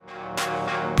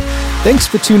Thanks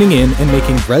for tuning in and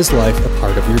making Res Life a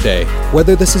part of your day.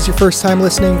 Whether this is your first time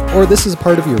listening or this is a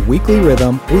part of your weekly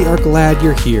rhythm, we are glad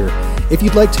you're here. If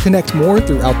you'd like to connect more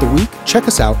throughout the week, check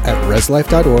us out at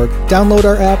reslife.org, download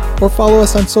our app, or follow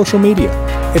us on social media.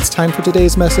 It's time for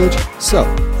today's message, so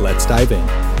let's dive in.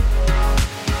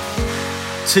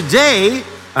 Today,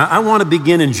 I want to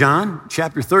begin in John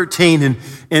chapter 13,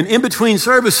 and in between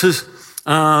services,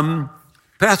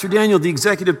 Pastor Daniel, the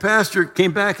executive pastor,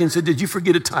 came back and said, "Did you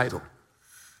forget a title?"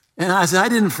 And I said, "I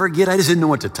didn't forget, I just didn't know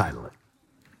what to title it."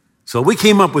 So we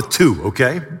came up with two,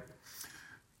 okay?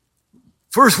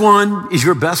 First one is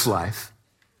Your Best Life,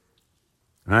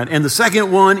 right? And the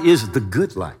second one is The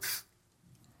Good Life.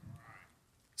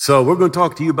 So we're going to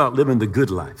talk to you about living the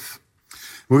good life.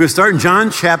 We're going to start in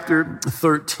John chapter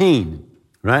 13,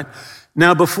 right?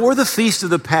 Now, before the feast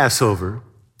of the Passover,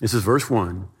 this is verse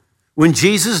 1, when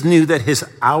Jesus knew that his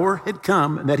hour had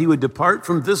come and that he would depart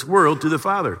from this world to the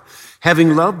Father,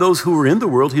 having loved those who were in the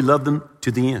world, he loved them to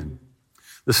the end.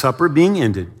 The supper being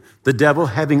ended, the devil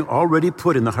having already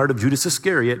put in the heart of Judas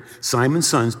Iscariot, Simon's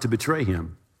son, to betray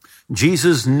him.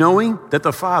 Jesus, knowing that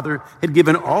the Father had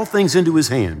given all things into his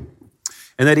hand,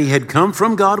 and that he had come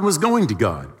from God and was going to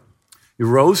God, he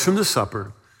rose from the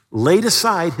supper, laid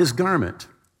aside his garment,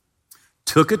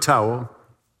 took a towel,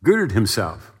 girded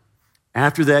himself.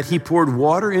 After that, he poured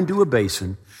water into a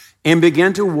basin and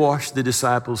began to wash the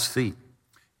disciples' feet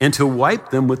and to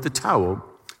wipe them with the towel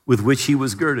with which he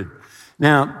was girded.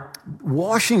 Now,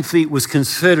 washing feet was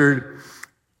considered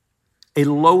a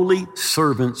lowly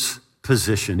servant's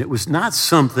position. It was not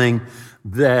something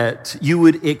that you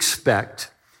would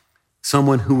expect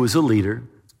someone who was a leader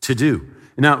to do.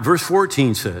 Now, verse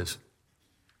 14 says,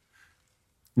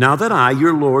 "Now that I,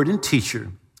 your Lord and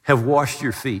teacher, have washed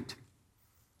your feet,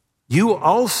 you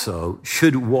also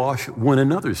should wash one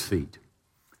another's feet.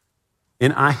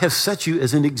 And I have set you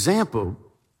as an example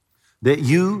that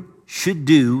you should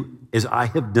do as I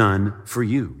have done for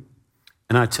you.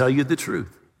 And I tell you the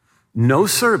truth, no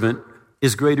servant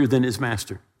is greater than his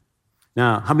master."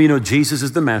 Now, how many know Jesus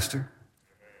is the master?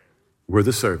 We're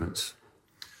the servants.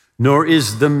 "Nor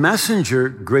is the messenger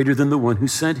greater than the one who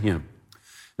sent him."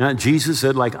 Now, Jesus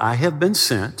said, like I have been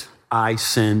sent, I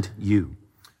send you.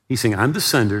 He's saying, I'm the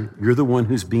sender, you're the one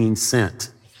who's being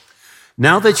sent.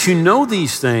 Now that you know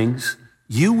these things,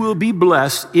 you will be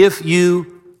blessed if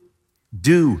you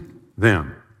do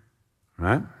them,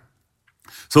 right?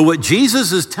 So what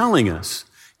Jesus is telling us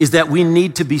is that we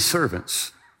need to be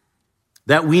servants,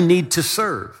 that we need to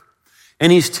serve.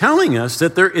 And he's telling us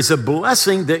that there is a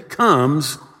blessing that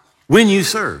comes when you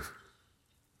serve,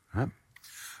 right?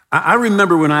 I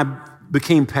remember when I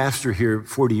became pastor here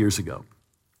 40 years ago,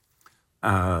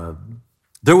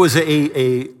 there was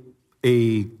a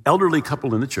elderly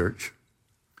couple in the church.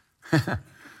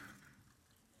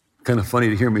 Kind of funny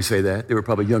to hear me say that. They were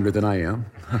probably younger than I am.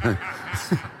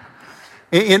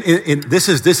 and this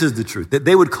is the truth. That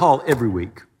they would call every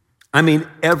week. I mean,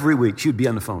 every week she would be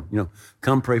on the phone.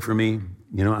 Come pray for me.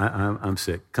 I'm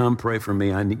sick. Come pray for me.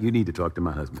 You need to talk to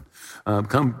my husband.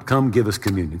 Come give us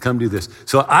communion. Come do this.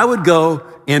 So I would go,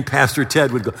 and Pastor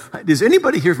Ted would go. Does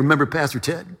anybody here remember Pastor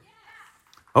Ted?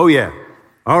 Oh, yeah.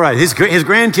 All right. His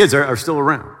grandkids are still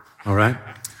around. All right.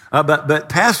 But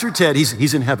Pastor Ted,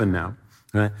 he's in heaven now.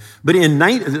 Right. But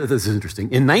this is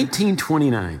interesting. In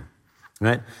 1929,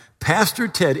 right, Pastor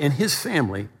Ted and his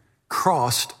family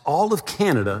crossed all of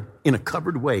Canada in a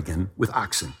covered wagon with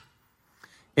oxen.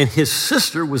 And his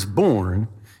sister was born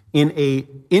in a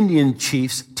Indian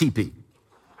chief's teepee.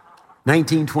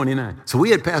 1929. So we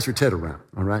had Pastor Ted around,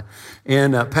 all right?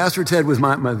 And Pastor Ted was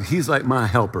he's like my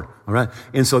helper, all right?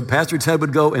 And so Pastor Ted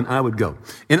would go and I would go.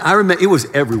 And I remember, it was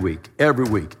every week.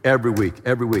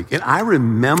 And I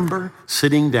remember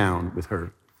sitting down with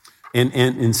her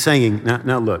and saying,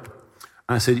 now look,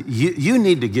 I said, you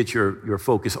need to get your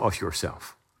focus off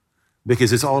yourself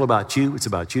because it's all about you, it's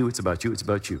about you.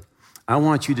 I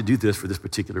want you to do this for this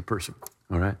particular person,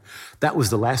 all right? That was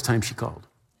the last time she called.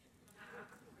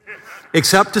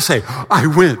 Except to say, I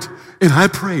went and I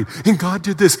prayed and God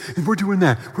did this and we're doing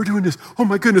that. We're doing this. Oh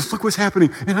my goodness, look what's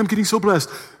happening. And I'm getting so blessed.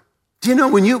 Do you know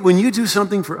when you do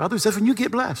something for others, that's when you get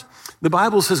blessed. The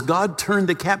Bible says God turned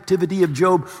the captivity of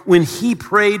Job when he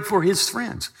prayed for his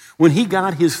friends, when he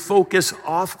got his focus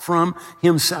off from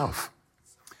himself.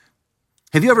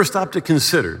 Have you ever stopped to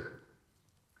consider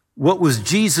what was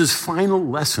Jesus' final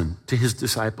lesson to his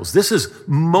disciples? This is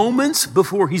moments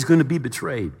before he's going to be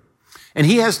betrayed. And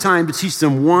he has time to teach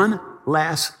them one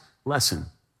last lesson,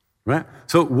 right?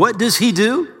 So what does he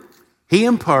do? He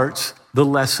imparts the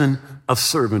lesson of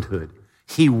servanthood.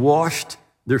 He washed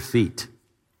their feet.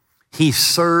 He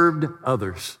served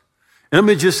others. And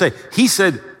let me just say, he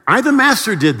said, I, the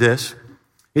master, did this.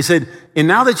 He said, and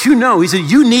now that you know, he said,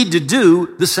 you need to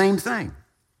do the same thing,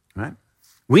 right?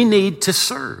 We need to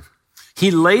serve.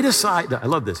 He laid aside, I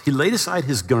love this, he laid aside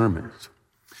his garments.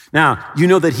 Now, you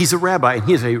know that he's a rabbi, and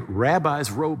he has a rabbi's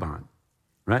robe on,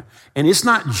 right? And it's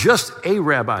not just a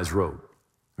rabbi's robe,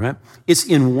 right? It's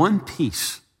in one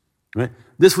piece, right?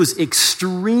 This was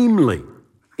extremely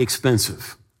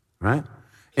expensive, right?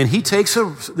 And he takes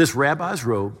this rabbi's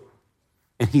robe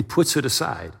and he puts it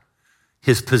aside.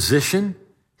 His position,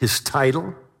 his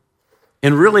title,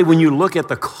 and really when you look at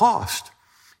the cost,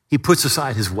 he puts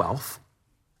aside his wealth,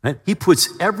 right? He puts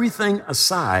everything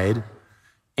aside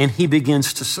and he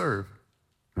begins to serve,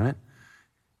 right?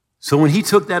 So when he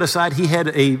took that aside, he had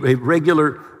a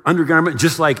regular undergarment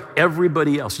just like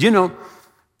everybody else. You know,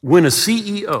 when a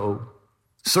CEO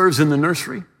serves in the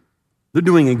nursery, they're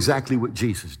doing exactly what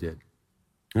Jesus did,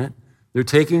 right? They're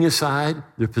taking aside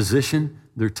their position,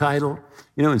 their title.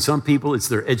 You know, and some people, it's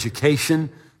their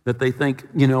education that they think,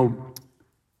 you know,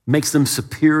 makes them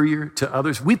superior to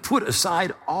others. We put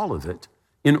aside all of it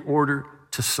in order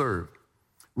to serve.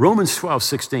 Romans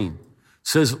 12:16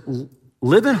 says,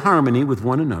 live in harmony with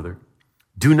one another.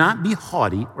 Do not be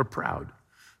haughty or proud,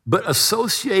 but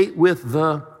associate with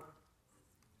the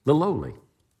lowly,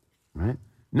 right?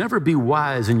 Never be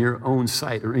wise in your own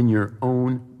sight or in your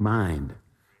own mind,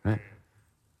 right?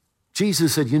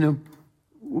 Jesus said, you know,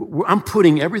 I'm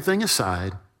putting everything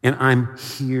aside and I'm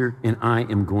here and I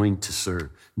am going to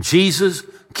serve. Jesus,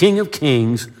 King of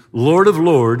Kings, Lord of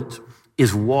Lords,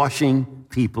 is washing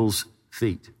people's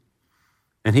feet.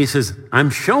 And he says, I'm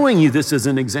showing you this as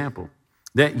an example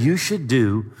that you should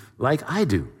do like I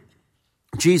do.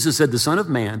 Jesus said, the Son of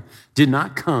Man did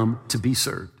not come to be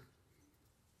served,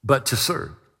 but to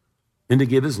serve and to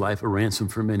give his life a ransom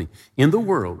for many. In the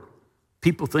world,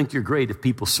 people think you're great if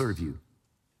people serve you.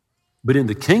 But in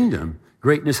the kingdom,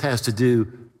 greatness has to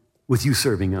do with you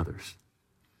serving others.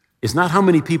 It's not how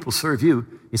many people serve you,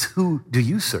 it's who do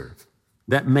you serve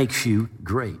that makes you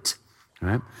great,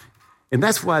 right? And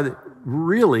that's why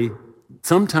really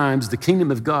sometimes the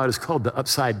kingdom of God is called the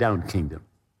upside down kingdom,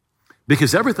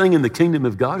 because everything in the kingdom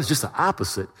of God is just the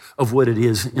opposite of what it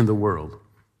is in the world,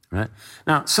 right?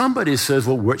 Now, somebody says,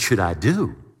 well, what should I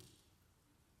do?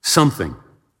 Something,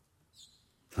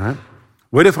 right?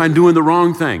 What if I'm doing the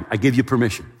wrong thing? I give you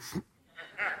permission.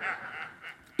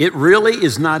 It really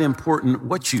is not important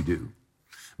what you do,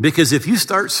 because if you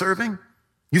start serving,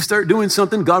 you start doing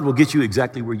something, God will get you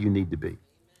exactly where you need to be,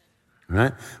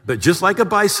 right? But just like a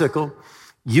bicycle,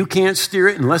 you can't steer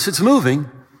it unless it's moving.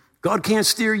 God can't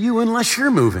steer you unless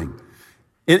you're moving.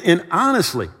 And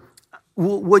honestly,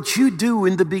 what you do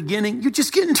in the beginning, you're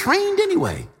just getting trained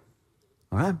anyway,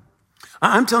 all right?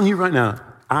 I'm telling you right now,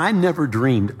 I never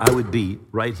dreamed I would be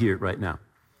right here, right now.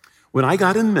 When I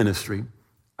got in ministry,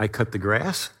 I cut the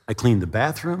grass, I cleaned the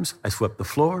bathrooms, I swept the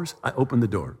floors, I opened the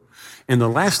door. And the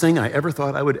last thing I ever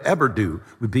thought I would ever do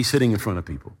would be sitting in front of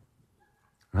people,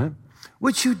 right?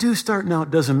 What you do starting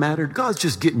out doesn't matter. God's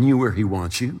just getting you where he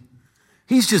wants you.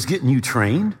 He's just getting you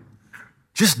trained.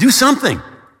 Just do something,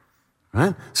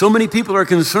 right? So many people are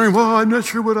concerned, well, I'm not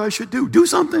sure what I should do. Do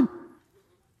something.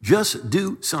 Just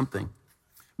do something.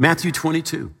 Matthew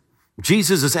 22,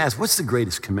 Jesus is asked, what's the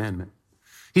greatest commandment?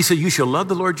 He said, you shall love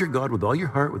the Lord your God with all your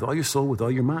heart, with all your soul, with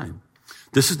all your mind.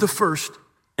 This is the first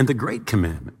and the great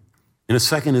commandment. And a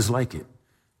second is like it.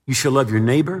 You shall love your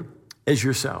neighbor as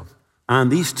yourself. On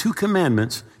these two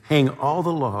commandments hang all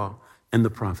the law and the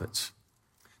prophets.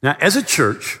 Now, as a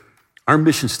church, our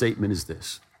mission statement is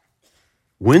this: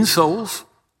 win souls,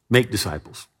 make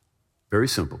disciples. Very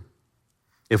simple.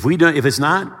 If it's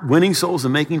not winning souls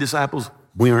and making disciples,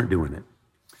 we aren't doing it.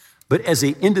 But as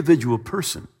an individual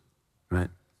person, right,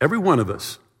 every one of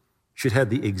us should have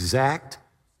the exact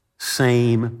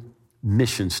same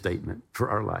mission statement for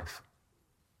our life.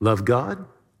 Love God,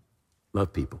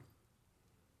 love people.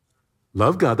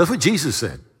 Love God. That's what Jesus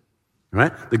said,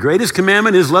 right? The greatest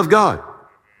commandment is love God.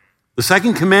 The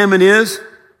second commandment is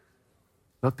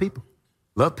love people.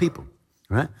 Love people,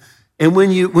 right? And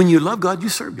when you love God, you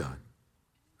serve God,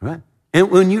 right?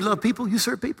 And when you love people, you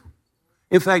serve people.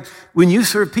 In fact, when you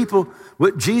serve people,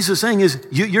 what Jesus is saying is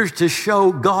you're to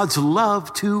show God's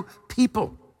love to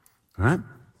people, right?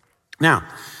 Now,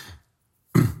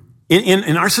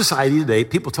 in our society today,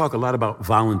 people talk a lot about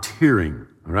volunteering,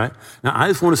 all right? Now, I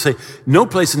just want to say, no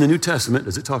place in the New Testament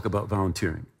does it talk about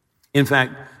volunteering. In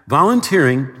fact,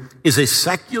 volunteering is a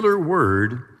secular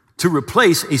word to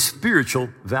replace a spiritual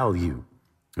value,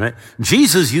 right?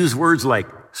 Jesus used words like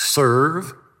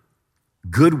serve,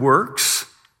 good works,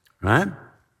 right?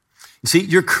 You see,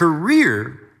 your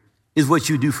career is what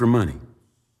you do for money,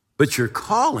 but your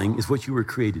calling is what you were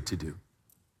created to do.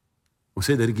 We'll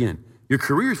say that again. Your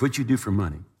career is what you do for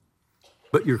money,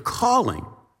 but your calling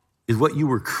is what you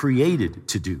were created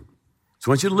to do. So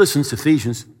I want you to listen to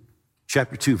Ephesians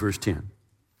chapter 2, verse 10.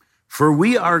 For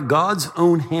we are God's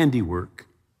own handiwork,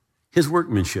 his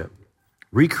workmanship,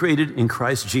 recreated in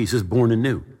Christ Jesus, born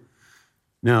anew.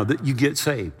 Now that you get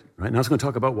saved, right? Now it's going to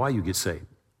talk about why you get saved.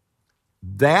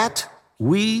 That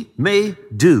we may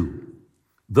do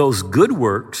those good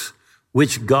works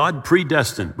which God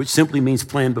predestined, which simply means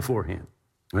planned beforehand,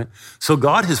 right? So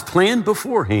God has planned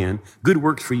beforehand good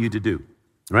works for you to do,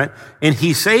 right? And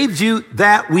he saved you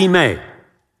that we may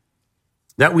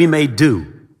do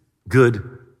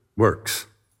good works,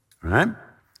 right?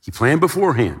 He planned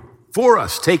beforehand for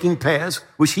us, taking paths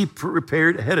which he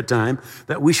prepared ahead of time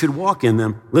that we should walk in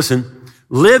them. Listen,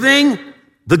 living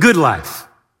the good life,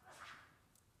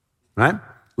 right?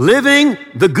 Living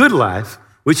the good life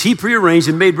which he prearranged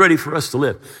and made ready for us to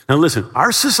live. Now listen,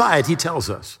 our society tells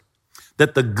us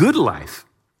that the good life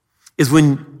is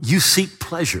when you seek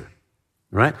pleasure,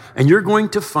 right? And you're going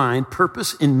to find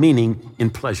purpose and meaning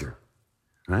in pleasure,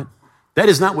 right? That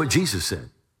is not what Jesus said,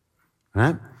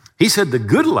 right? He said the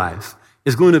good life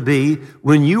is going to be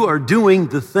when you are doing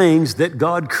the things that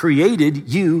God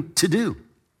created you to do,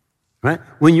 right?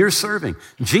 When you're serving.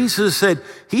 Jesus said,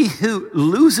 he who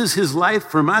loses his life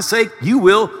for my sake, you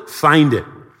will find it.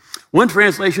 One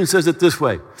translation says it this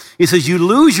way. He says, you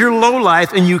lose your low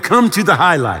life and you come to the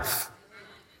high life,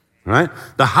 right?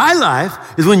 The high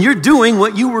life is when you're doing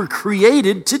what you were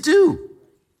created to do,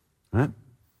 right?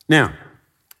 Now,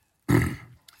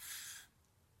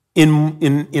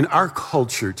 in our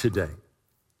culture today,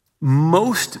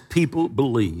 most people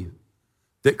believe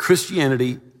that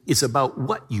Christianity is about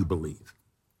what you believe,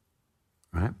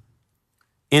 right?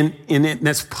 And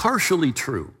that's partially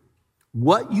true.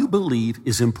 What you believe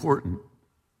is important,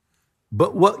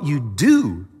 but what you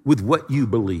do with what you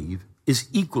believe is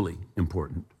equally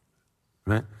important,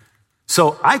 right?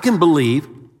 So I can believe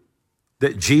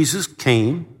that Jesus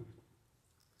came,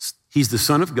 he's the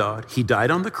Son of God, he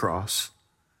died on the cross,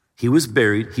 he was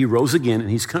buried, he rose again, and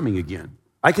he's coming again.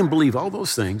 I can believe all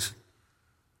those things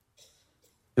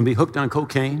and be hooked on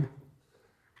cocaine,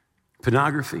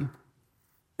 pornography,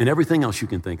 and everything else you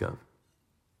can think of,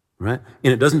 right?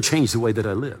 And it doesn't change the way that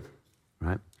I live,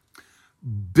 right?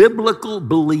 Biblical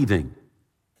believing,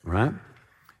 right,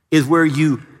 is where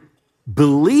you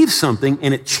believe something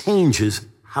and it changes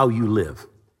how you live.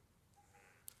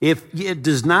 If it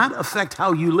does not affect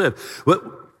how you live.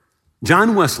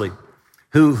 John Wesley,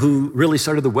 who really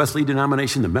started the Wesley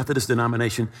denomination, the Methodist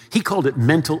denomination, he called it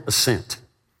mental assent.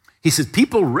 He said,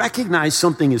 people recognize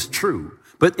something is true,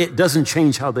 but it doesn't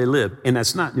change how they live, and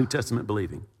that's not New Testament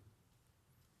believing.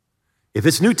 If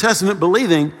it's New Testament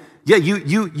believing, yeah,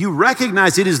 you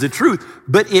recognize it is the truth,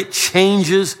 but it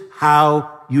changes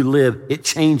how you live. It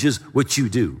changes what you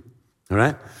do, all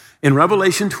right? In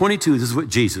Revelation 22, this is what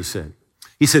Jesus said.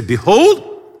 He said,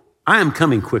 behold, I am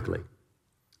coming quickly.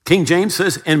 King James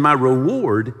says, and my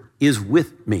reward is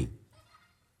with me,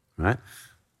 right?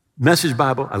 Message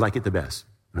Bible, I like it the best,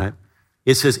 right?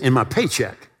 It says, and my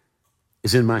paycheck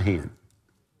is in my hand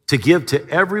to give to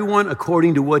everyone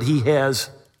according to what he has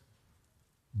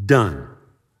done.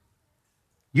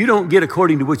 You don't get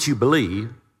according to what you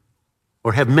believe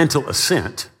or have mental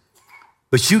assent,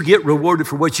 but you get rewarded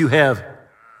for what you have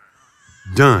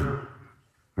done,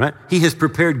 right? He has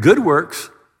prepared good works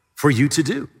for you to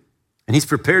do. And he's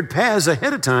prepared paths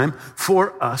ahead of time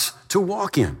for us to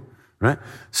walk in, right?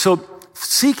 So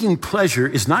seeking pleasure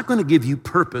is not going to give you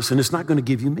purpose and it's not going to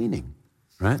give you meaning,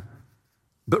 right?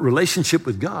 But relationship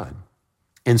with God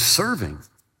and serving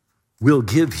will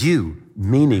give you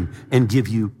meaning and give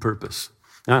you purpose.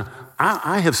 Now,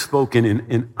 I have spoken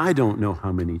in I don't know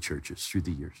how many churches through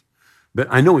the years, but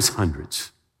I know it's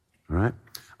hundreds, all right?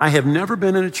 I have never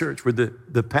been in a church where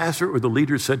the pastor or the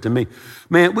leader said to me,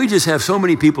 man, we just have so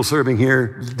many people serving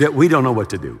here that we don't know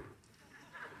what to do.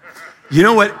 You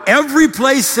know what every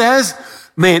place says?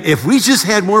 Man, if we just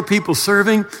had more people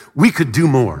serving, we could do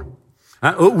more.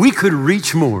 We could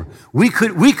reach more. We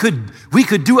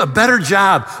could do a better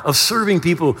job of serving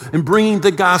people and bringing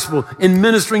the gospel and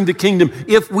ministering the kingdom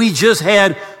if we just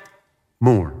had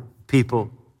more people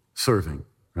serving.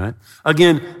 Right?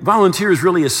 Again, volunteer is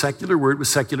really a secular word with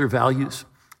secular values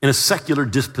and a secular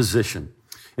disposition.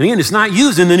 And again, it's not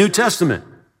used in the New Testament,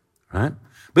 right?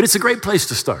 But it's a great place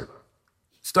to start.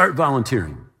 Start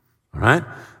volunteering, all right?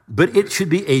 But it should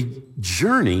be a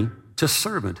journey to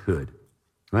servanthood,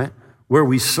 right? Where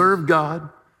we serve God,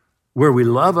 where we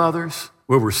love others,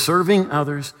 where we're serving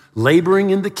others, laboring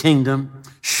in the kingdom,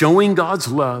 showing God's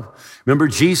love. Remember,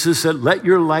 Jesus said, let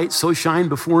your light so shine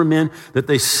before men that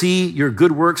they see your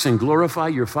good works and glorify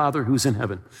your Father who's in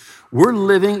heaven. We're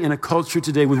living in a culture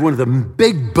today with one of the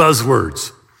big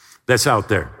buzzwords that's out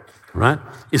there, right?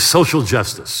 Is social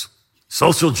justice.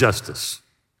 Social justice,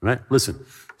 right? Listen,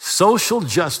 social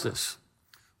justice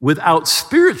without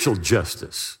spiritual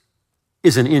justice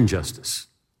is an injustice.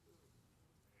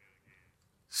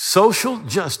 Social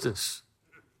justice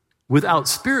without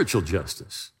spiritual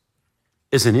justice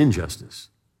is an injustice.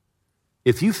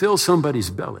 If you fill somebody's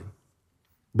belly,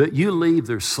 but you leave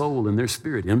their soul and their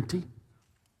spirit empty,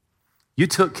 you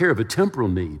took care of a temporal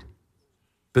need,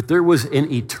 but there was an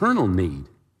eternal need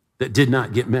that did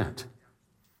not get met,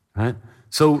 right?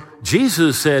 So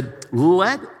Jesus said,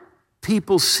 let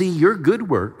people see your good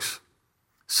works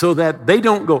so that they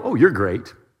don't go, oh, you're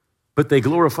great, but they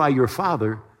glorify your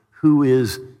Father who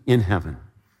is in heaven,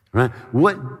 right?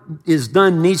 What is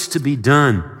done needs to be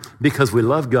done because we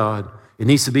love God. It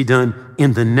needs to be done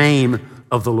in the name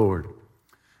of the Lord.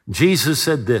 Jesus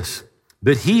said this,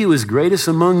 but he who is greatest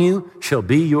among you shall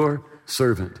be your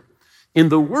servant. In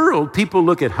the world, people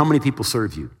look at how many people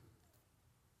serve you,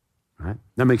 right?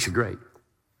 That makes you great.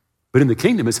 But in the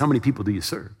kingdom, it's how many people do you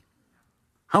serve?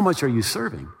 How much are you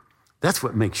serving? That's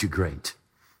what makes you great,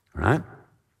 right?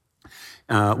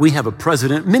 We have a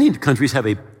president. Many countries have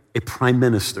a prime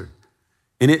minister.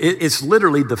 And it's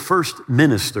literally the first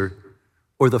minister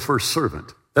or the first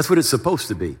servant. That's what it's supposed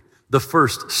to be, the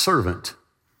first servant.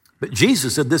 But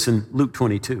Jesus said this in Luke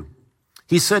 22.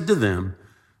 He said to them,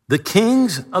 the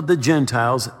kings of the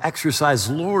Gentiles exercise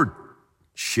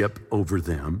lordship over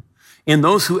them, and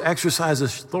those who exercise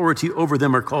authority over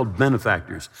them are called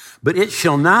benefactors. But it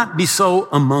shall not be so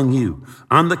among you.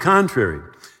 On the contrary,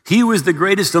 he who is the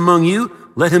greatest among you,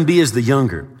 let him be as the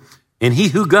younger. And he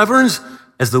who governs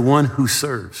as the one who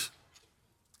serves.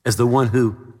 As the one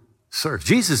who serves.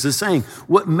 Jesus is saying,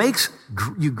 what makes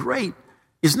you great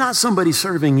is not somebody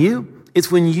serving you.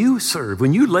 It's when you serve,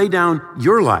 when you lay down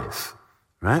your life,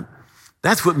 right?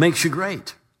 That's what makes you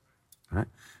great, right?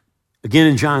 Again,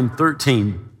 in John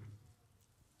 13,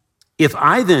 if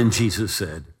I then, Jesus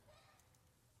said,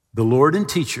 the Lord and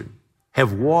teacher,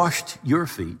 have washed your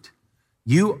feet,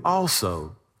 you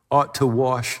also ought to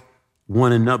wash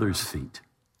one another's feet.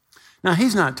 Now,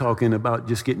 he's not talking about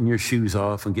just getting your shoes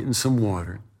off and getting some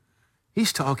water.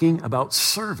 He's talking about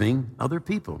serving other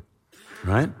people,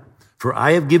 right? For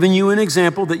I have given you an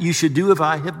example that you should do as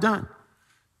I have done.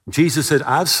 Jesus said,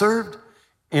 I've served,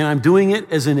 and I'm doing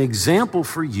it as an example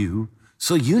for you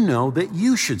so you know that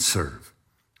you should serve,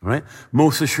 right?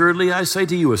 Most assuredly, I say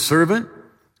to you, a servant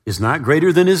is not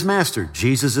greater than his master.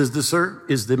 Jesus is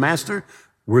the master.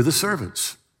 We're the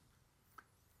servants.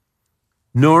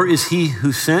 Nor is he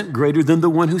who sent greater than the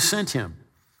one who sent him.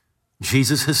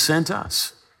 Jesus has sent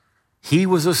us. He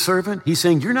was a servant. He's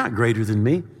saying, you're not greater than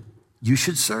me. You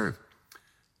should serve.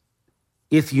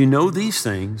 If you know these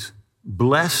things,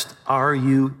 blessed are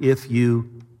you if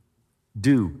you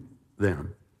do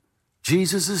them.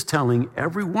 Jesus is telling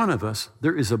every one of us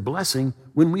there is a blessing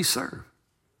when we serve.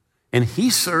 And he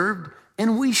served,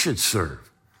 and we should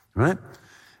serve, right?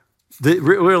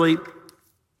 We'll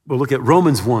look at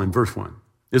Romans 1, verse 1,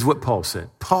 is what Paul said.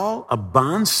 Paul, a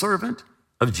bondservant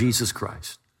of Jesus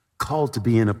Christ, called to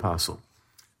be an apostle.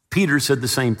 Peter said the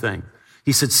same thing.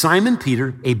 He said, Simon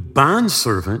Peter, a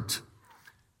bondservant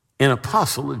and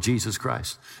apostle of Jesus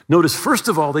Christ. Notice, first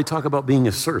of all, they talk about being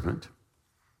a servant,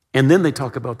 and then they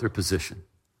talk about their position.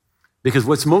 Because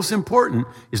what's most important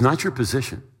is not your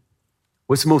position.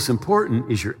 What's most important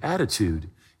is your attitude,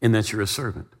 and that you're a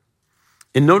servant.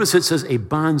 And notice it says a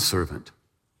bondservant.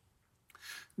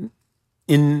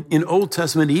 In Old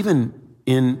Testament, even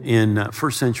in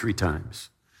first century times,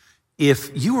 if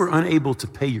you were unable to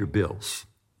pay your bills,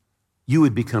 you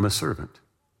would become a servant,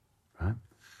 right?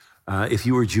 If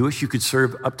you were Jewish, you could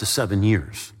serve up to 7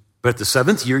 years. But at the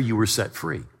 7th year, you were set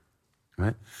free,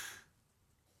 right?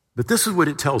 But this is what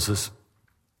it tells us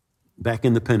back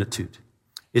in the Pentateuch.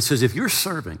 It says, if you're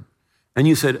serving and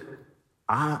you said,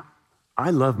 I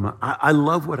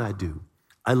love what I do.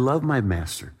 I love my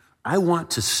master. I want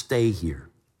to stay here.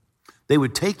 They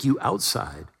would take you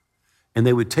outside and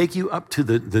they would take you up to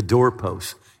the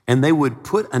doorpost and they would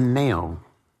put a nail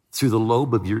through the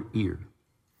lobe of your ear.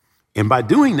 And by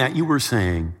doing that, you were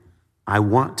saying, I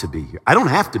want to be here. I don't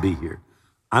have to be here.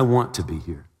 I want to be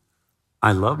here.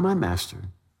 I love my master.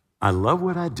 I love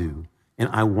what I do, and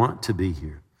I want to be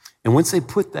here. And once they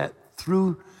put that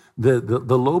through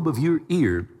the lobe of your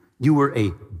ear, you were a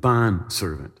bond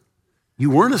servant. You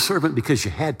weren't a servant because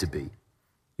you had to be.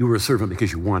 You were a servant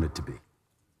because you wanted to be.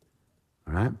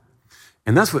 all right?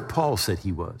 And that's what Paul said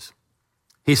he was.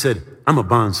 He said, I'm a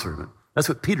bondservant. That's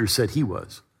what Peter said he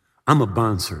was. I'm a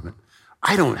bondservant.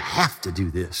 I don't have to do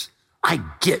this. I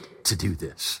get to do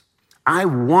this. I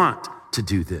want to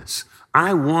do this.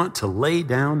 I want to lay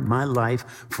down my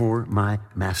life for my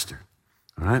master,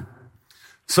 all right?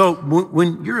 So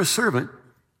when you're a servant,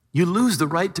 you lose the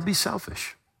right to be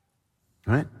selfish,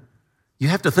 right? You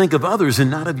have to think of others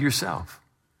and not of yourself.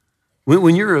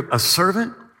 When you're a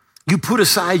servant, you put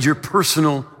aside your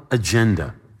personal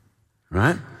agenda,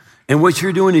 right? And what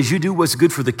you're doing is you do what's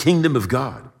good for the kingdom of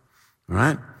God,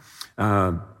 right?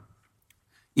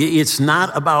 It's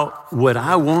not about what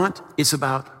I want, it's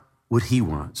about what he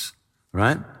wants,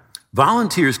 right?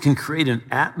 Volunteers can create an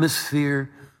atmosphere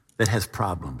that has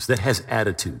problems, that has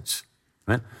attitudes,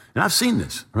 right? And I've seen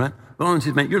this, right?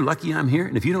 Volunteers, man, you're lucky I'm here,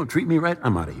 and if you don't treat me right,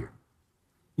 I'm out of here.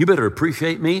 You better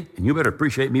appreciate me, and you better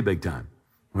appreciate me big time,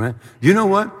 right? You know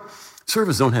what?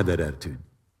 Servants don't have that attitude.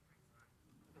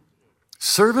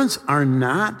 Servants are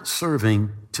not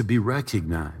serving to be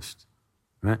recognized,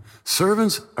 right?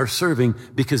 Servants are serving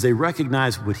because they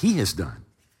recognize what he has done,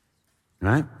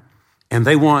 right? And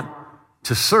they want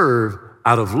to serve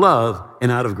out of love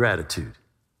and out of gratitude,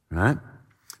 right?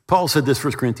 Paul said this,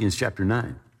 1 Corinthians chapter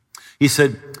 9. He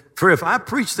said, for if I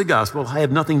preach the gospel, I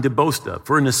have nothing to boast of,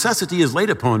 for a necessity is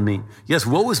laid upon me. Yes,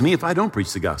 woe is me if I don't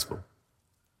preach the gospel.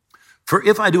 For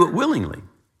if I do it willingly,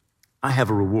 I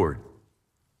have a reward.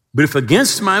 But if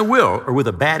against my will or with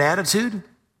a bad attitude,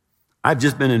 I've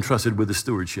just been entrusted with the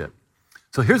stewardship.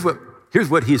 So here's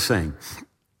what he's saying.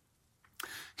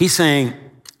 He's saying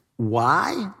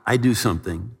why I do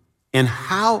something and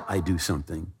how I do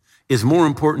something is more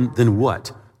important than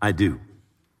what I do,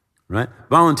 right?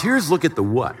 Volunteers look at the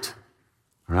what,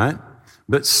 right?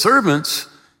 But servants,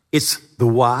 it's the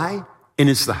why and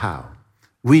it's the how.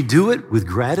 We do it with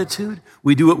gratitude.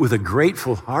 We do it with a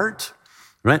grateful heart,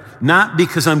 right? Not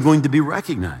because I'm going to be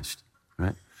recognized,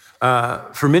 right?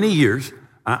 For many years,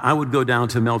 I would go down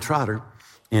to Mel Trotter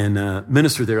and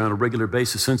minister there on a regular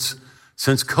basis.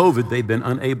 Since COVID, they've been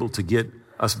unable to get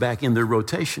us back in their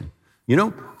rotation. You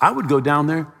know, I would go down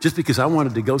there just because I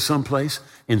wanted to go someplace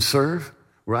and serve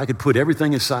where I could put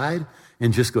everything aside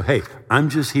and just go, hey, I'm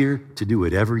just here to do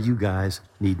whatever you guys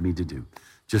need me to do.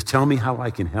 Just tell me how I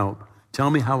can help. Tell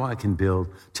me how I can build.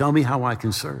 Tell me how I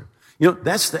can serve. You know,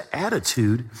 that's the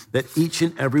attitude that each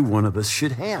and every one of us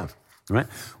should have, right?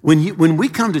 When we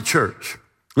come to church,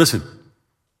 listen,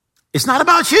 it's not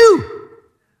about you.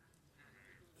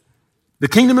 The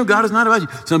kingdom of God is not about you.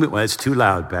 Somebody, well, it's too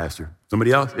loud, Pastor.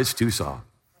 Somebody else, it's too soft.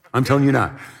 I'm telling you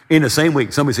not. In the same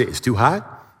week, somebody says, it's too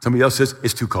hot. Somebody else says,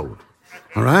 it's too cold.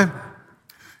 All right?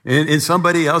 And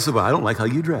somebody else said, well, I don't like how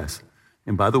you dress.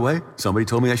 And by the way, somebody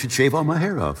told me I should shave all my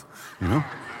hair off, you know?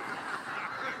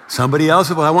 Somebody else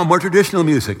said, well, I want more traditional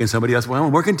music. And somebody else, well, I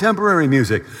want more contemporary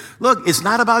music. Look, it's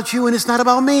not about you and it's not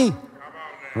about me.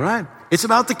 All right? It's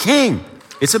about the King.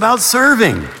 It's about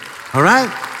serving. All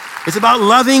right? It's about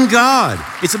loving God.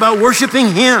 It's about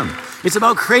worshiping him. It's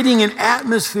about creating an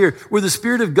atmosphere where the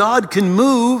Spirit of God can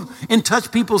move and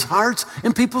touch people's hearts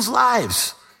and people's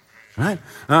lives. Right?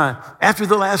 After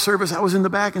the last service, I was in the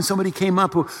back and somebody came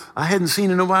up who I hadn't seen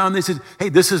in a while, and they said, hey,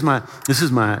 this is my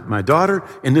daughter,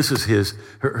 and this is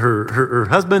her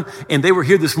husband, and they were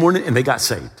here this morning and they got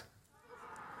saved.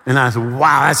 And I said,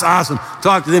 wow, that's awesome.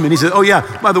 Talk to them. And he said, oh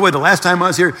yeah, by the way, the last time I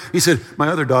was here, he said, my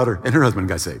other daughter and her husband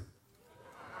got saved.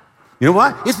 You know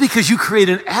why? It's because you create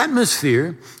an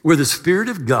atmosphere where the Spirit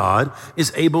of God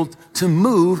is able to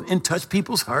move and touch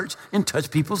people's hearts and touch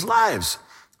people's lives,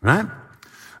 right?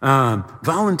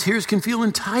 Volunteers can feel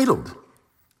entitled,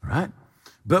 right?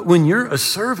 But when you're a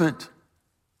servant,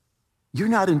 you're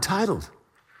not entitled.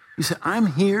 You say, I'm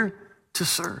here to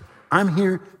serve. I'm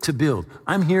here to build.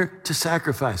 I'm here to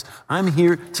sacrifice. I'm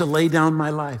here to lay down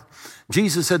my life.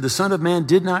 Jesus said the Son of Man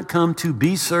did not come to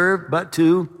be served, but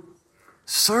to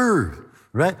serve,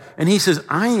 right? And he says,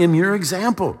 I am your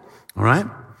example, all right?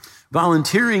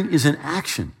 Volunteering is an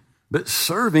action, but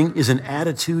serving is an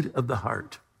attitude of the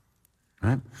heart,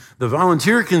 right? The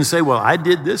volunteer can say, well, I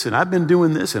did this and I've been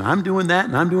doing this and I'm doing that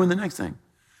and I'm doing the next thing.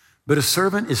 But a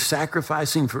servant is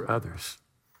sacrificing for others,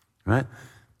 right?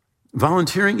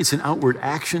 Volunteering, it's an outward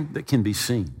action that can be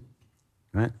seen,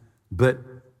 right? But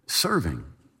serving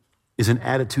is an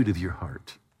attitude of your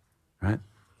heart, right?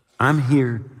 I'm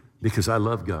here because I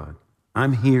love God.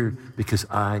 I'm here because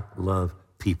I love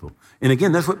people. And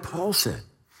again, that's what Paul said,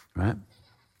 right?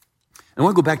 I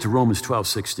want to go back to Romans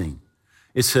 12:16.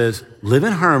 It says, live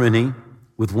in harmony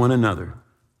with one another.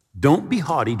 Don't be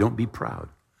haughty, don't be proud,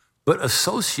 but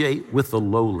associate with the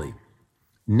lowly.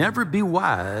 Never be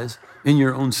wise in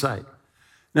your own sight.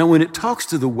 Now, when it talks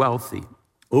to the wealthy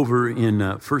over in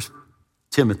 1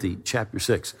 Timothy chapter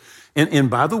 6, and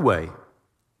by the way,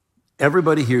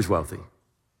 everybody here is wealthy.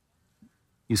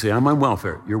 You say, I'm on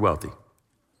welfare. You're wealthy,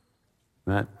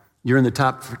 right? You're in the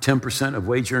top 10% of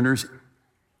wage earners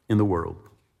in the world,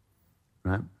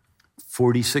 right?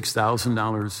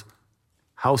 $46,000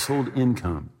 household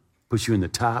income puts you in the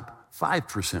top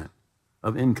 5%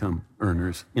 of income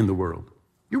earners in the world.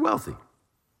 You're wealthy,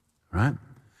 right?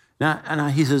 Now,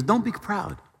 he says, don't be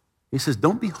proud. He says,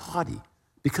 don't be haughty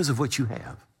because of what you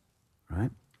have,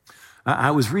 right? I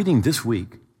was reading this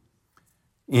week,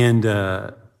 and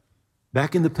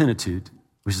back in the Pentateuch,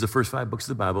 which is the first 5 books of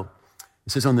the Bible,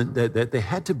 it says that they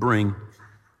had to bring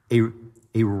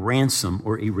a ransom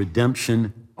or a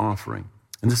redemption offering.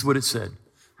 And this is what it said.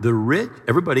 The rich,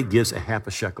 everybody gives a half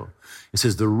a shekel. It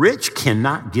says the rich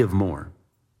cannot give more,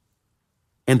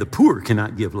 and the poor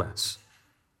cannot give less.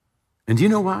 And do you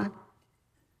know why?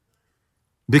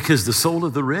 Because the soul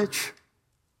of the rich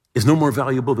is no more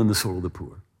valuable than the soul of the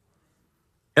poor.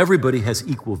 Everybody has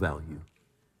equal value.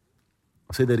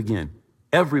 I'll say that again.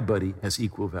 Everybody has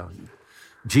equal value.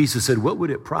 Jesus said, what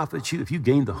would it profit you if you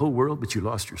gained the whole world but you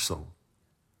lost your soul?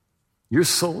 Your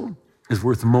soul is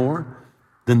worth more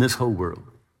than this whole world.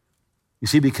 You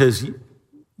see, because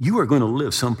you are going to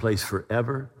live someplace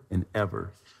forever and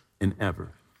ever and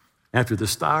ever. After the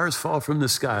stars fall from the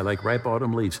sky like ripe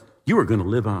autumn leaves, you are going to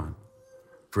live on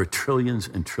for trillions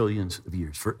and trillions of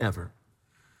years, forever.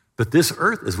 But this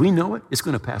earth, as we know it, it's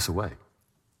going to pass away.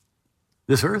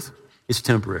 This earth is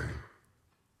temporary.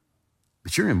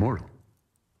 But you're immortal.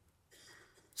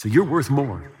 So you're worth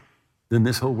more than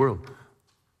this whole world.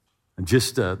 And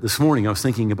just this morning, I was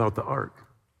thinking about the ark.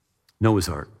 Noah's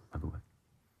ark, by the way.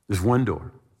 There's one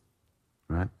door,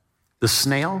 right? The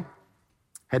snail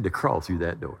had to crawl through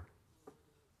that door.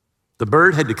 The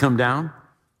bird had to come down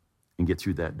and get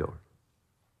through that door.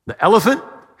 The elephant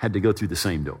had to go through the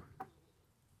same door.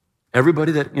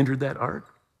 Everybody that entered that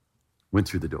ark went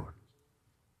through the door.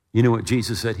 You know what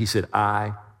Jesus said? He said,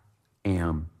 I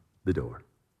am the door.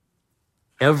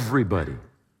 Everybody,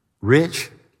 rich,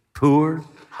 poor,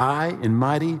 high and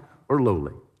mighty, or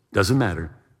lowly, doesn't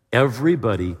matter.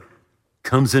 Everybody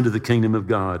comes into the kingdom of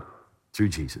God through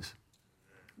Jesus.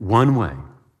 One way,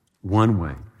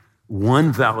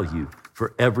 one value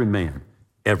for every man,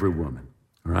 every woman,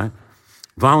 all right?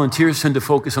 Volunteers tend to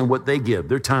focus on what they give,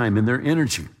 their time and their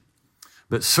energy.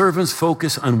 But servants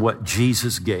focus on what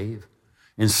Jesus gave.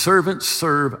 And servants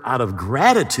serve out of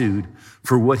gratitude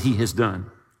for what he has done,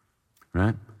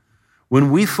 right?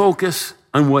 When we focus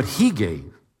on what he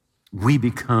gave, we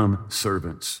become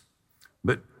servants.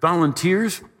 But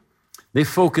volunteers, they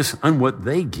focus on what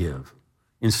they give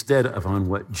instead of on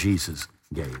what Jesus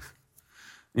gave.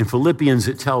 In Philippians,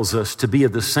 it tells us to be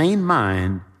of the same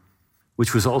mind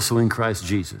which was also in Christ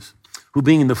Jesus, who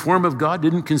being in the form of God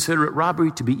didn't consider it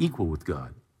robbery to be equal with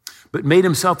God, but made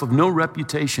himself of no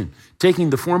reputation, taking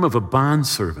the form of a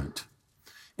bondservant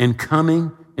and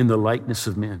coming in the likeness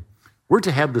of men. We're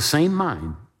to have the same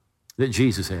mind that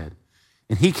Jesus had.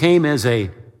 And he came as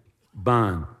a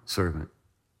bondservant,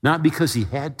 not because he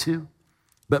had to,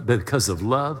 but because of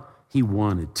love, he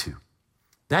wanted to.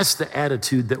 That's the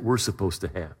attitude that we're supposed to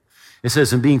have. It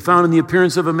says, and being found in the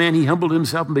appearance of a man, he humbled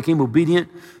himself and became obedient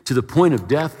to the point of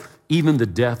death, even the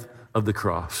death of the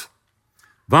cross.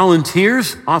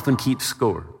 Volunteers often keep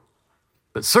score,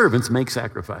 but servants make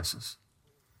sacrifices.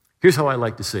 Here's how I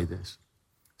like to say this.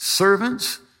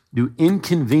 Servants do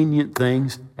inconvenient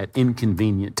things at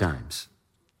inconvenient times.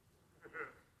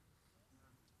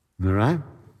 All right?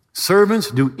 Servants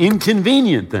do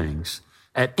inconvenient things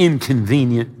at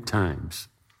inconvenient times.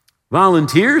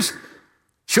 Volunteers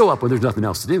show up when there's nothing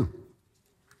else to do.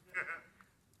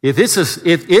 If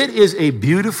it is a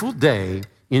beautiful day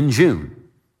in June,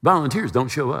 volunteers don't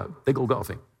show up. They go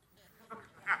golfing.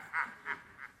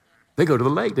 They go to the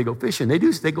lake. They go fishing. They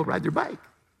go ride their bike.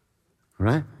 All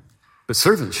right? But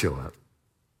servants show up.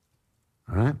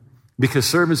 All right? Because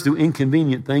servants do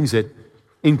inconvenient things at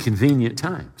inconvenient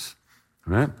times.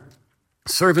 All right?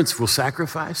 Servants will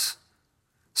sacrifice.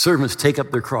 Servants take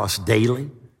up their cross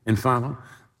daily and follow.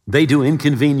 They do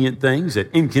inconvenient things at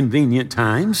inconvenient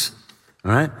times.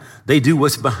 All right? They do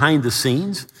what's behind the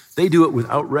scenes. They do it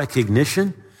without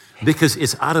recognition because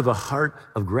it's out of a heart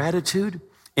of gratitude.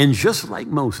 And just like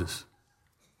Moses,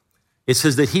 it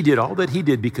says that he did all that he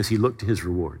did because he looked to his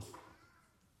reward.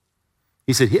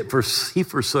 He said he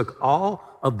forsook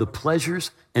all of the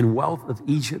pleasures and wealth of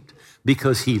Egypt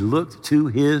because he looked to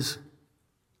his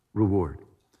reward.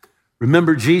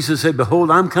 Remember, Jesus said, behold,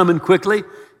 I'm coming quickly,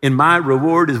 and my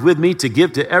reward is with me to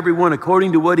give to everyone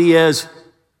according to what he has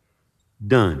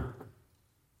done.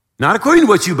 Not according to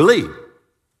what you believe,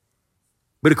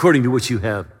 but according to what you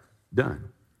have done,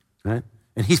 right?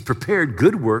 And he's prepared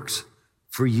good works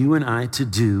for you and I to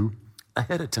do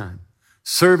ahead of time.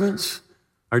 Servants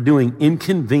are doing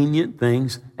inconvenient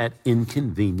things at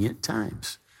inconvenient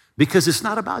times because it's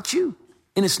not about you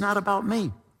and it's not about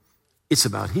me. It's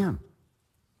about him.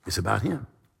 It's about him.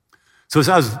 So as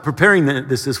I was preparing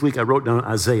this week, I wrote down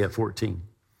Isaiah 14.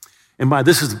 And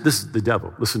this is the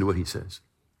devil. Listen to what he says.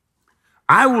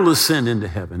 I will ascend into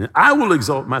heaven, and I will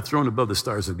exalt my throne above the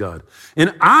stars of God.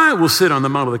 And I will sit on the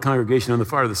mount of the congregation on the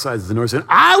far sides of the north, and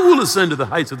I will ascend to the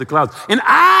heights of the clouds, and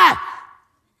I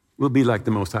will be like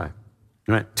the Most High.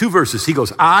 All right, 2 verses. He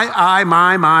goes, I,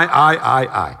 my,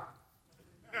 I.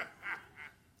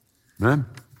 Right?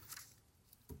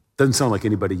 Doesn't sound like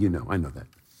anybody you know. I know that.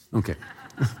 Okay.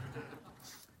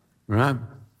 Right?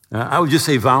 I would just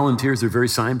say volunteers are very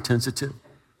time sensitive,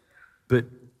 but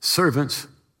servants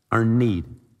are need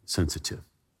sensitive.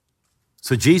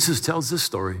 So Jesus tells this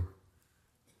story.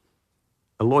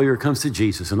 A lawyer comes to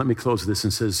Jesus, and let me close this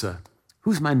and says,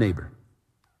 who's my neighbor?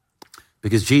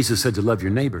 Because Jesus said to love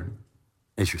your neighbor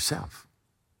as yourself.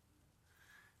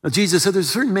 Now Jesus said there's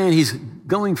a certain man, he's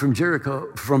going from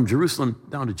Jerusalem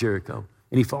down to Jericho,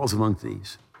 and he falls among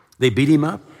thieves. They beat him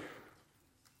up.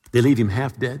 They leave him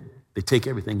half dead. They take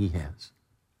everything he has.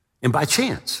 And by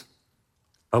chance,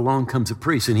 along comes a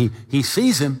priest, and he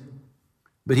sees him,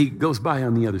 but he goes by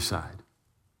on the other side.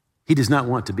 He does not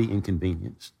want to be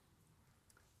inconvenienced.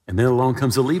 And then along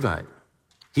comes a Levite.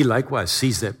 He likewise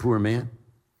sees that poor man,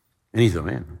 and he's like,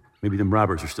 man, maybe them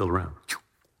robbers are still around.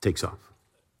 Takes off.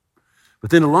 But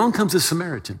then along comes a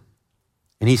Samaritan,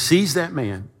 and he sees that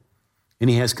man, and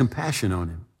he has compassion on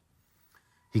him.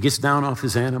 He gets down off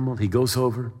his animal. He goes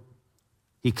over.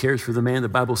 He cares for the man. The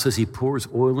Bible says he pours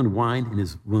oil and wine in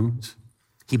his wounds.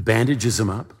 He bandages him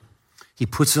up. He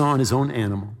puts on his own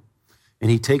animal, and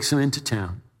he takes him into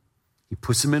town. He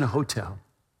puts him in a hotel.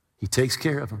 He takes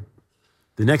care of him.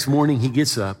 The next morning, he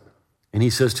gets up, and he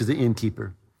says to the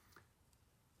innkeeper,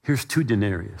 here's 2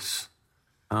 denarius.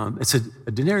 A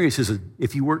denarius is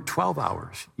if you work 12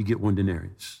 hours, you get 1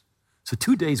 denarius. So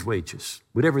 2 days' wages,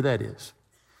 whatever that is.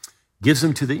 Gives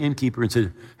them to the innkeeper and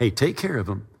said, hey, take care of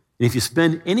him. And if you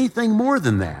spend anything more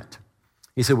than that,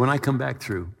 he said, when I come back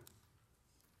through,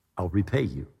 I'll repay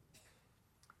you.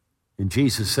 And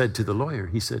Jesus said to the lawyer,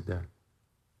 he said,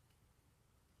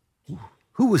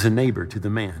 who was a neighbor to the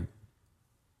man?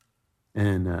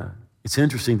 And it's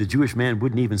interesting, the Jewish man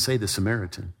wouldn't even say the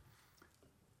Samaritan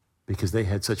because they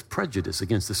had such prejudice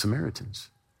against the Samaritans.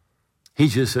 He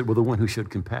just said, well, the one who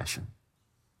showed compassion.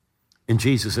 And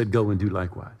Jesus said, go and do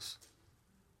likewise.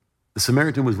 The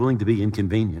Samaritan was willing to be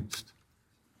inconvenienced.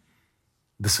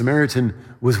 The Samaritan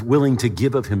was willing to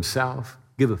give of himself,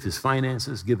 give of his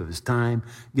finances, give of his time,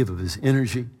 give of his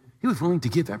energy. He was willing to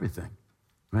give everything,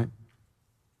 right?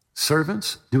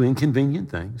 Servants do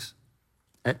inconvenient things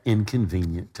at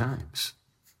inconvenient times.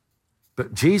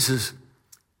 But Jesus,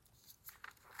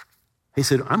 he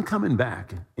said, I'm coming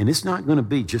back, and it's not going to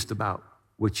be just about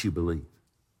what you believe.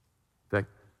 In fact,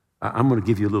 I'm going to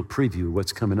give you a little preview of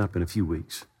what's coming up in a few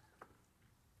weeks.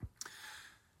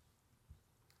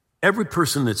 Every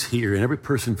person that's here and every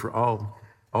person for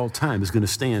all time is going to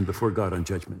stand before God on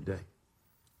Judgment Day.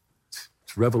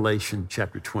 It's Revelation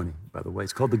chapter 20, by the way.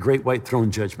 It's called the Great White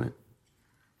Throne Judgment.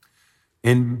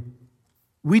 And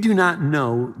we do not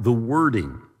know the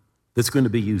wording that's going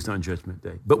to be used on Judgment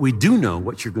Day, but we do know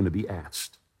what you're going to be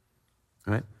asked,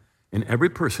 right? And every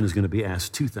person is going to be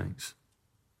asked 2 things.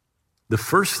 The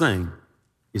first thing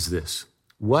is this: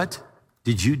 what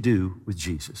did you do with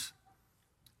Jesus?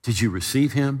 Did you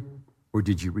receive him or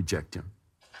did you reject him?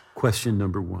 Question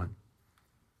number 1.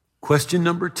 Question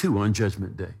number 2 on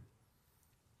Judgment Day: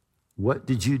 what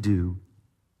did you do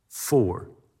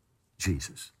for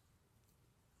Jesus?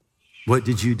 What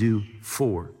did you do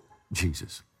for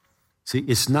Jesus? See,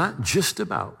 it's not just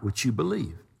about what you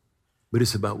believe, but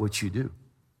it's about what you do.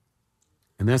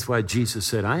 And that's why Jesus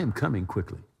said, I am coming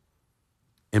quickly,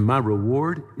 and my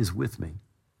reward is with me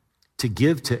to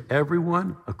give to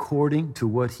everyone according to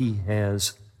what he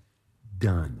has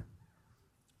done.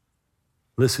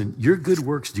 Listen, your good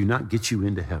works do not get you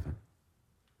into heaven.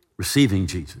 Receiving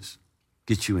Jesus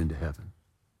gets you into heaven,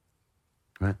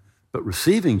 right? But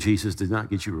receiving Jesus does not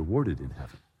get you rewarded in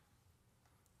heaven.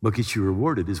 What gets you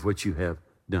rewarded is what you have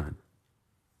done.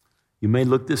 You may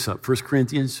look this up, 1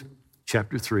 Corinthians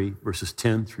chapter 3, verses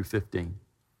 10 through 15.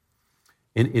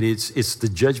 And it's the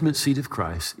judgment seat of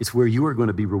Christ. It's where you are going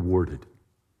to be rewarded.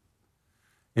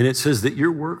 And it says that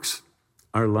your works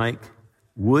are like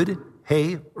wood,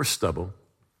 hay, or stubble,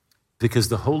 because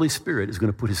the Holy Spirit is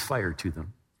going to put his fire to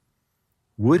them.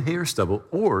 wood, hay, or stubble,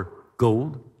 or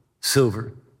gold,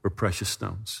 silver, or precious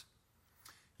stones.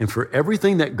 And for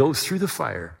everything that goes through the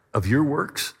fire of your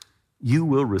works, you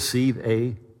will receive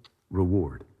a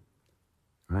reward.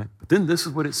 Right? But then this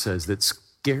is what it says that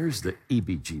scares the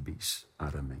EBGBs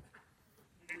out of me.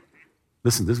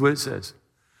 Listen, this is what it says.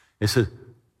 It says,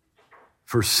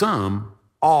 for some,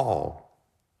 all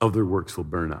of their works will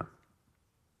burn up,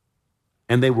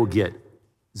 and they will get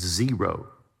 0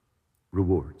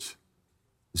 rewards.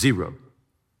 0.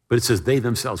 But it says they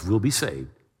themselves will be saved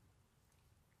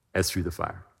as through the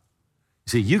fire.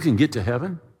 You see, you can get to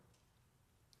heaven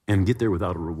and get there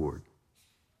without a reward.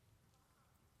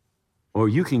 Or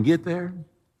you can get there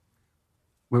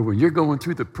where when you're going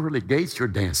through the pearly gates, you're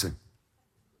dancing.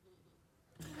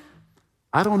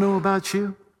 I don't know about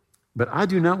you, but I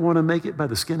do not want to make it by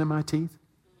the skin of my teeth.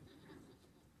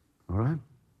 All right?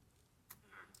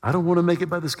 I don't want to make it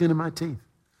by the skin of my teeth.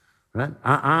 Right?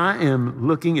 I am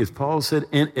looking, as Paul said,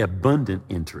 an abundant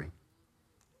entry.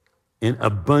 An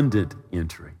abundant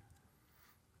entry.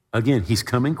 Again, he's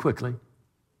coming quickly.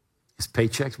 His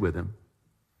paycheck's with him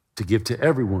to give to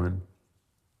everyone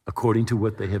according to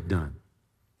what they have done.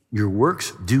 Your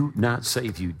works do not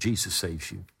save you. Jesus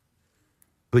saves you.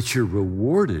 But you're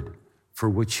rewarded for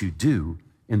what you do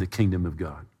in the kingdom of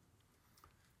God.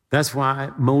 That's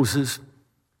why Moses,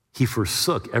 he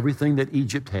forsook everything that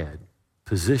Egypt had,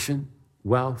 position,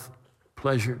 wealth,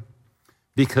 pleasure,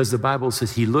 because the Bible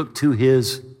says he looked to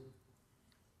his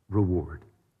reward,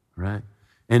 right?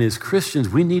 And as Christians,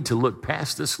 we need to look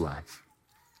past this life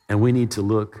and we need to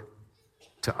look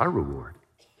to our reward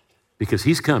because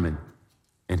he's coming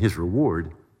and his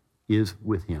reward is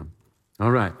with him.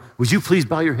 All right. Would you please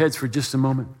bow your heads for just a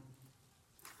moment?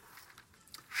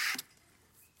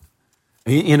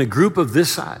 In a group of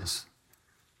this size,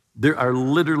 there are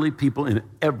literally people in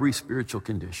every spiritual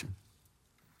condition.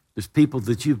 There's people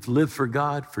that you've lived for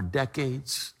God for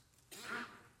decades.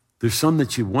 There's some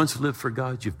that you once lived for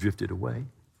God, you've drifted away.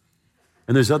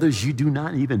 And there's others you do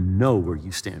not even know where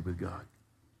you stand with God.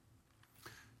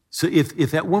 So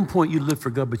if at one point you lived for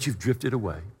God, but you've drifted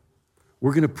away,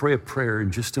 we're going to pray a prayer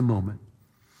in just a moment.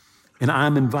 And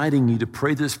I'm inviting you to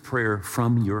pray this prayer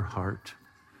from your heart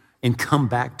and come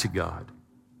back to God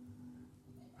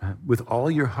with all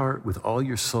your heart, with all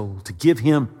your soul, to give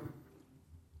him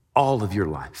all of your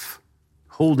life,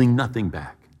 holding nothing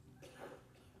back.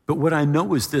 But what I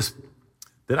know is this,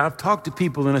 that I've talked to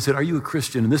people and I said, are you a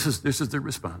Christian? And this is their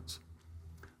response.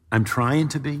 I'm trying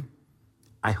to be.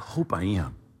 I hope I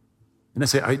am. And I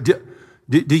say,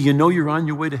 do you know you're on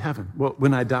your way to heaven? Well,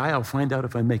 when I die, I'll find out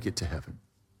if I make it to heaven.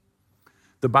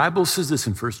 The Bible says this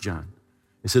in 1 John.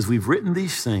 It says, we've written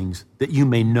these things that you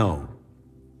may know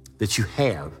that you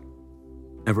have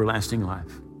everlasting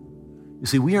life. You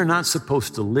see, we are not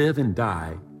supposed to live and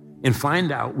die and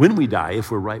find out when we die if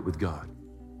we're right with God.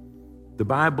 The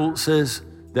Bible says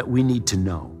that we need to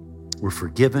know. We're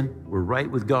forgiven, we're right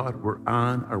with God, we're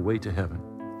on our way to heaven.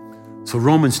 So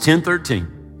Romans 10:13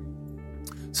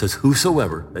 says,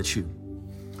 whosoever, that's you,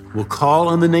 will call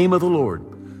on the name of the Lord.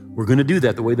 We're going to do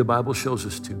that the way the Bible shows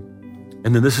us to.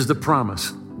 And then this is the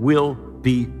promise, will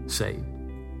be saved.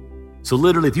 So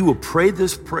literally, if you will pray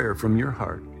this prayer from your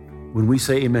heart, when we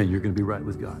say amen, you're going to be right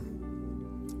with God.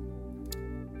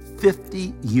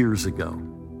 50 years ago,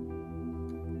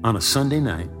 on a Sunday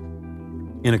night,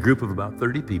 in a group of about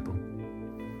 30 people,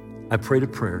 I prayed a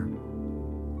prayer,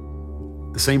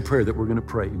 the same prayer that we're going to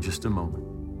pray in just a moment.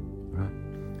 Right?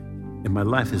 And my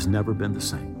life has never been the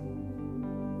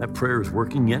same. That prayer is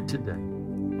working yet today.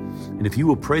 And if you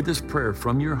will pray this prayer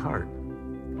from your heart,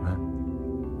 right,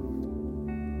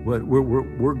 what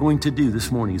we're going to do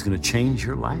this morning is going to change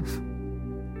your life,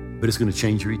 but it's going to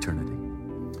change your eternity.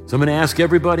 So I'm going to ask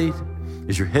everybody,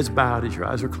 as your head's bowed, as your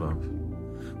eyes are closed,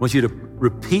 I want you to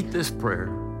repeat this prayer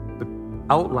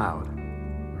out loud,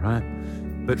 all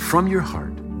right? But from your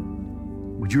heart,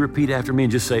 would you repeat after me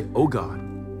and just say, oh God,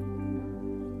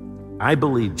 I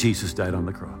believe Jesus died on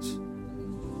the cross.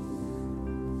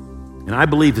 And I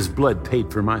believe his blood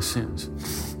paid for my sins.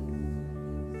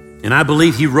 And I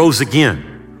believe he rose again,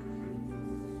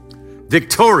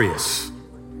 victorious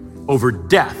over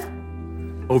death,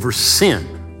 over sin,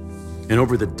 and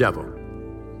over the devil.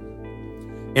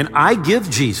 And I give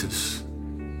Jesus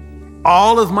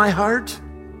all of my heart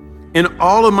and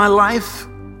all of my life.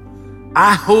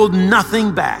 I hold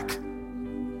nothing back.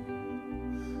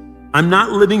 I'm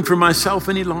not living for myself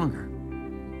any longer.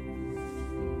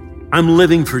 I'm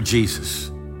living for Jesus.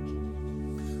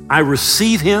 I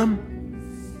receive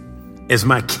him as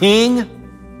my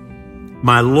King,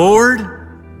 my Lord,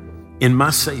 and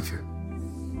my Savior.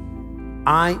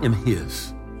 I am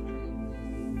his.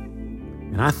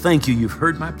 And I thank you, you've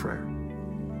heard my prayer.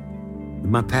 That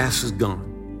my past is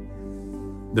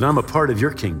gone. That I'm a part of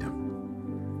your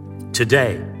kingdom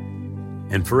today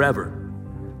and forever.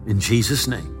 In Jesus'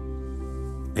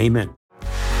 name, amen.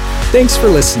 Thanks for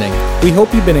listening. We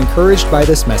hope you've been encouraged by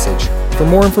this message. For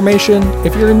more information,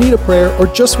 if you're in need of prayer or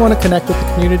just want to connect with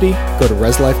the community, go to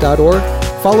reslife.org,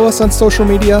 follow us on social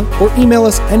media, or email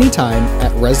us anytime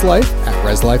at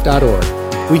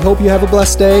reslife@reslife.org. We hope you have a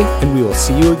blessed day, and we will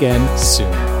see you again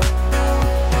soon.